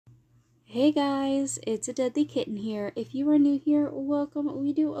Hey guys, it's a Deadly Kitten here. If you are new here, welcome.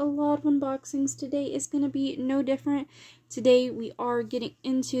 We do a lot of unboxings. Today is going to be no different. Today we are getting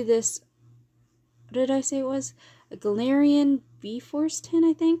into this, what did I say it was? A Galarian V-Force tin,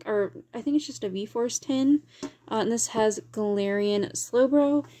 I think? Or I think it's just a V-Force tin. And this has Galarian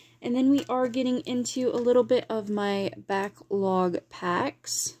Slowbro. And then we are getting into a little bit of my backlog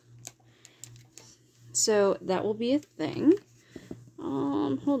packs. So that will be a thing.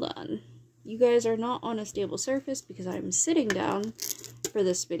 Hold on. You guys are not on a stable surface because I'm sitting down for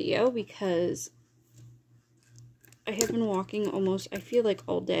this video because I have been walking almost, I feel like,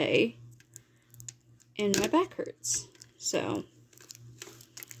 all day and my back hurts. So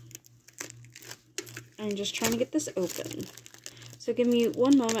I'm just trying to get this open. So give me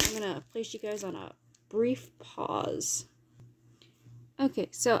one moment. I'm going to place you guys on a brief pause. Okay,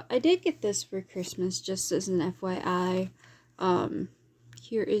 so I did get this for Christmas, just as an FYI.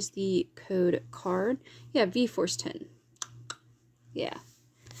 Here is the code card. Yeah, V-Force 10. Yeah.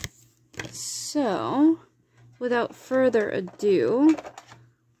 So, without further ado,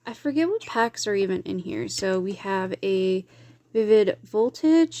 I forget what packs are even in here. So we have a Vivid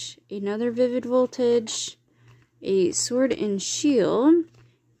Voltage, another Vivid Voltage, a Sword and Shield,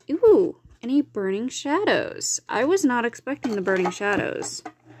 ooh, and a Burning Shadows. I was not expecting the Burning Shadows.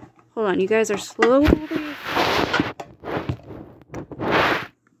 Hold on, you guys are slowly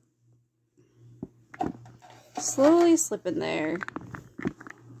slipping there.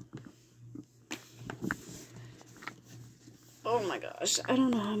 Oh my gosh, I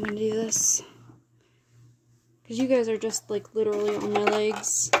don't know how I'm gonna do this. Because you guys are just like literally on my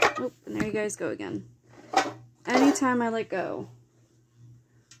legs. Oh, and there you guys go again. Anytime I let go,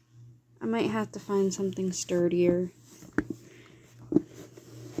 I might have to find something sturdier.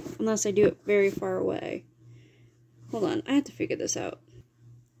 Unless I do it very far away. Hold on, I have to figure this out.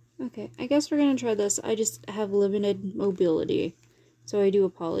 Okay, I guess we're gonna try this. I just have limited mobility, so I do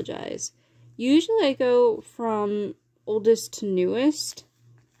apologize. Usually I go from oldest to newest,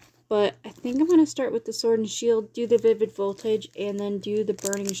 but I think I'm gonna start with the Sword and Shield, do the Vivid Voltage, and then do the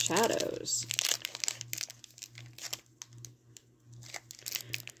Burning Shadows.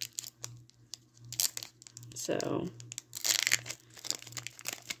 So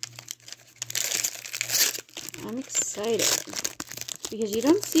I'm excited. Because you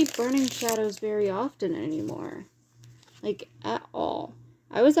don't see Burning Shadows very often anymore. Like, at all.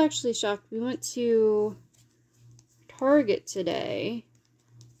 I was actually shocked. We went to Target today.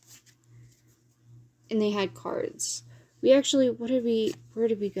 And they had cards. We actually, where did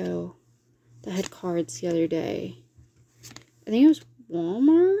we go? That had cards the other day. I think it was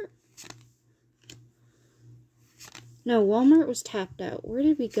Walmart? No, Walmart was tapped out. Where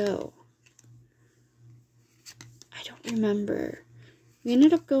did we go? I don't remember. We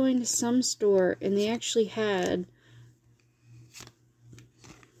ended up going to some store, and they actually had,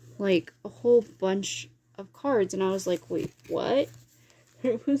 like, a whole bunch of cards, and I was like, wait, what?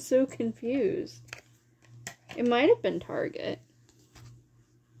 I was so confused. It might have been Target.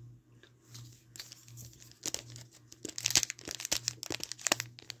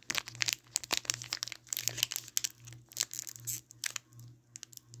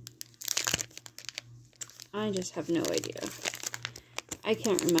 I just have no idea. I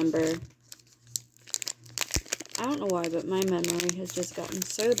can't remember. I don't know why, but my memory has just gotten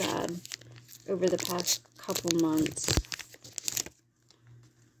so bad over the past couple months.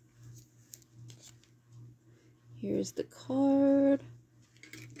 Here's the card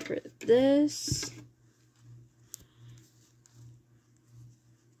for this.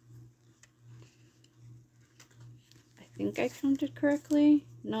 I think I counted correctly.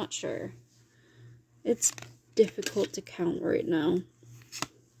 Not sure. It's difficult to count right now.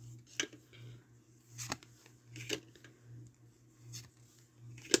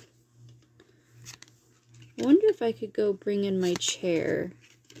 I wonder if I could go bring in my chair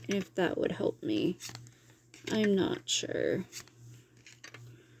and if that would help me. I'm not sure.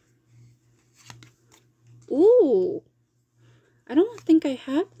 Ooh! I don't think I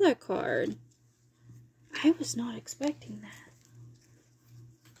have that card. I was not expecting that.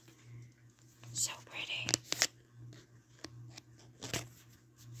 So pretty.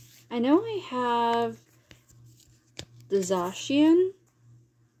 I know I have the Zacian.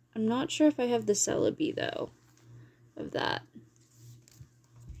 I'm not sure if I have the Celebi, though, of that.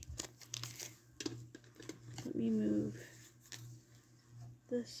 Let me move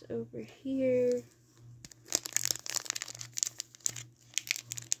this over here.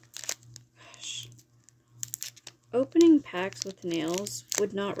 Gosh. Opening packs with nails,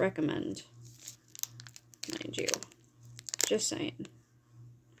 would not recommend, mind you. Just saying.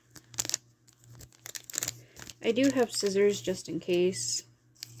 I do have scissors just in case.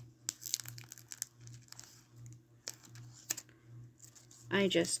 I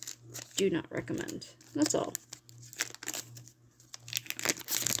just do not recommend. That's all.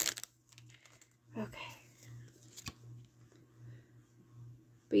 Okay.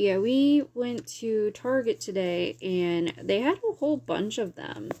 But yeah, we went to Target today and they had a whole bunch of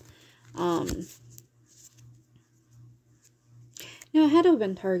them. No, it had to have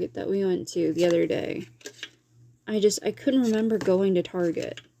been Target that we went to the other day. I couldn't remember going to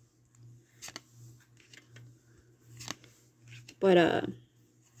Target. But,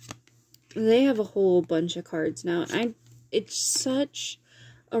 they have a whole bunch of cards now. And it's such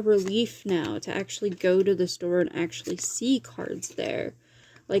a relief now to actually go to the store and actually see cards there.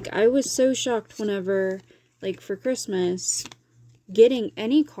 Like, I was so shocked whenever, like, for Christmas, getting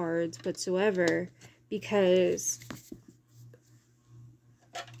any cards whatsoever, because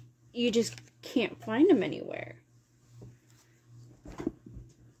you just can't find them anywhere.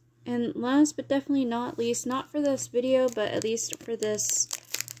 And last but definitely not least, not for this video, but at least for this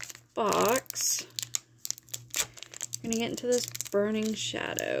box, I'm gonna get into this Burning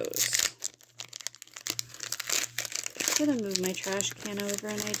Shadows. I could have moved my trash can over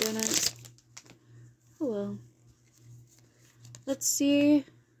and I didn't. Oh well. Let's see.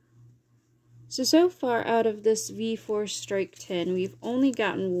 So far out of this V-Force Strike 10, we've only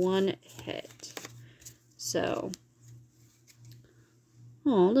gotten one hit. So.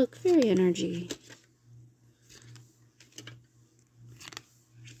 Oh, look, Fairy Energy.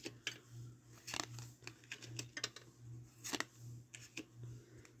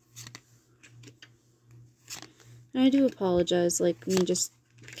 And I do apologize, like,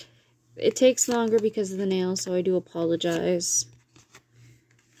 it takes longer because of the nails, so I do apologize.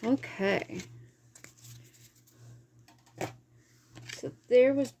 Okay. So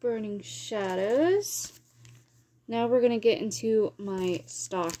there was Burning Shadows. Now we're going to get into my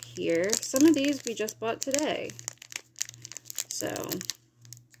stock here. Some of these we just bought today. So.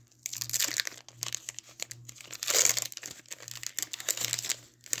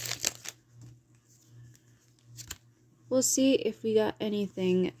 We'll see if we got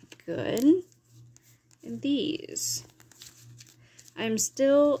anything good in these. I'm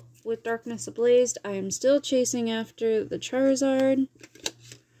still, with Darkness Ablaze, I am still chasing after the Charizard.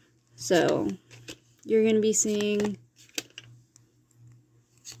 So, you're going to be seeing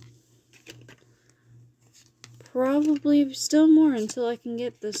probably still more until I can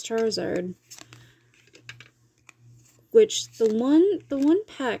get this Charizard. Which, the one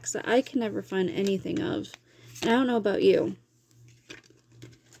packs that I can never find anything of. And I don't know about you,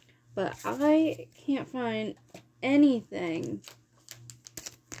 but I can't find anything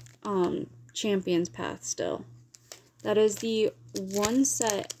Champion's Path still. That is the one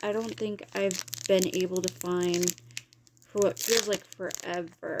set I don't think I've been able to find for what feels like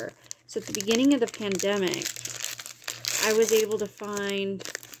forever. So at the beginning of the pandemic, I was able to find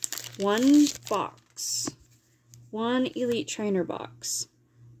one box, one Elite Trainer box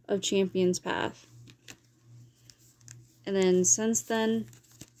of Champion's Path. And then since then,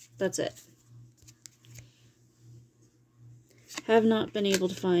 that's it. Have not been able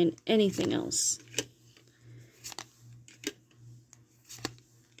to find anything else.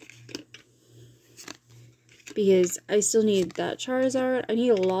 Because I still need that Charizard. I need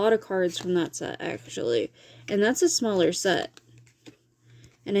a lot of cards from that set, actually. And that's a smaller set.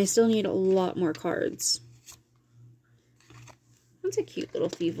 And I still need a lot more cards. That's a cute little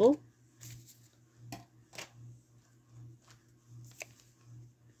Thievul.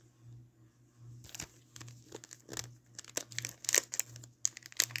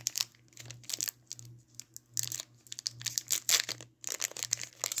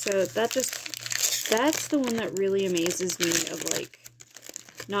 So that's the one that really amazes me of, like,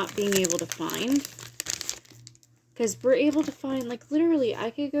 not being able to find. Because we're able to find, like, literally, I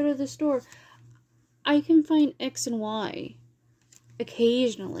could go to the store. I can find X and Y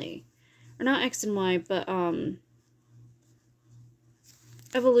occasionally. Or not X and Y, but,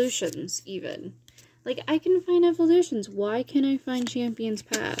 evolutions, even. Like, I can find evolutions. Why can't I find Champion's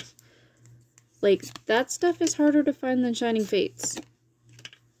Path? Like, that stuff is harder to find than Shining Fates.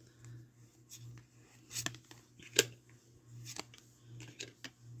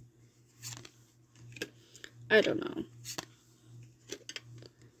 I don't know.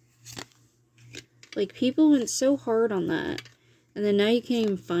 Like, people went so hard on that, and then now you can't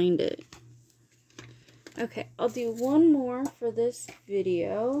even find it. Okay, I'll do one more for this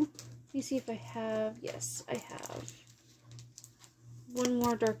video. Let me see if I have, yes, I have. One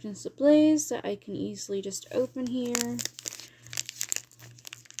more Darkness Ablaze that I can easily just open here.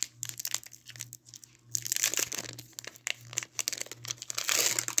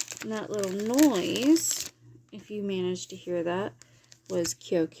 And that little noise, if you managed to hear that, was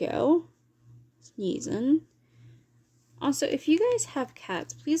Kyokyo sneezing. Also, if you guys have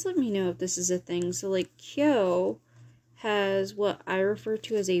cats, please let me know if this is a thing. So, like, Kyo has what I refer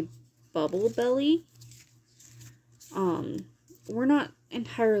to as a bubble belly. We're not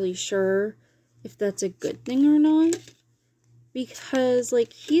entirely sure if that's a good thing or not. Because,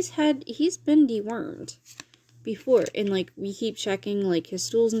 like, he's been dewormed before. And, like, we keep checking, like, his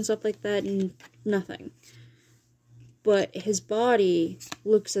stools and stuff like that, and nothing. But his body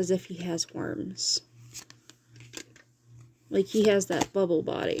looks as if he has worms. Like, he has that bubble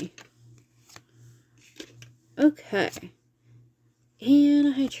body. Okay.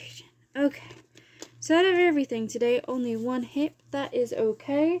 And hydration. Okay. So out of everything today, only one hit. That is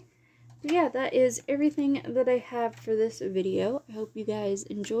okay. But yeah, that is everything that I have for this video. I hope you guys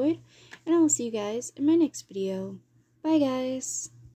enjoyed. And I will see you guys in my next video. Bye, guys.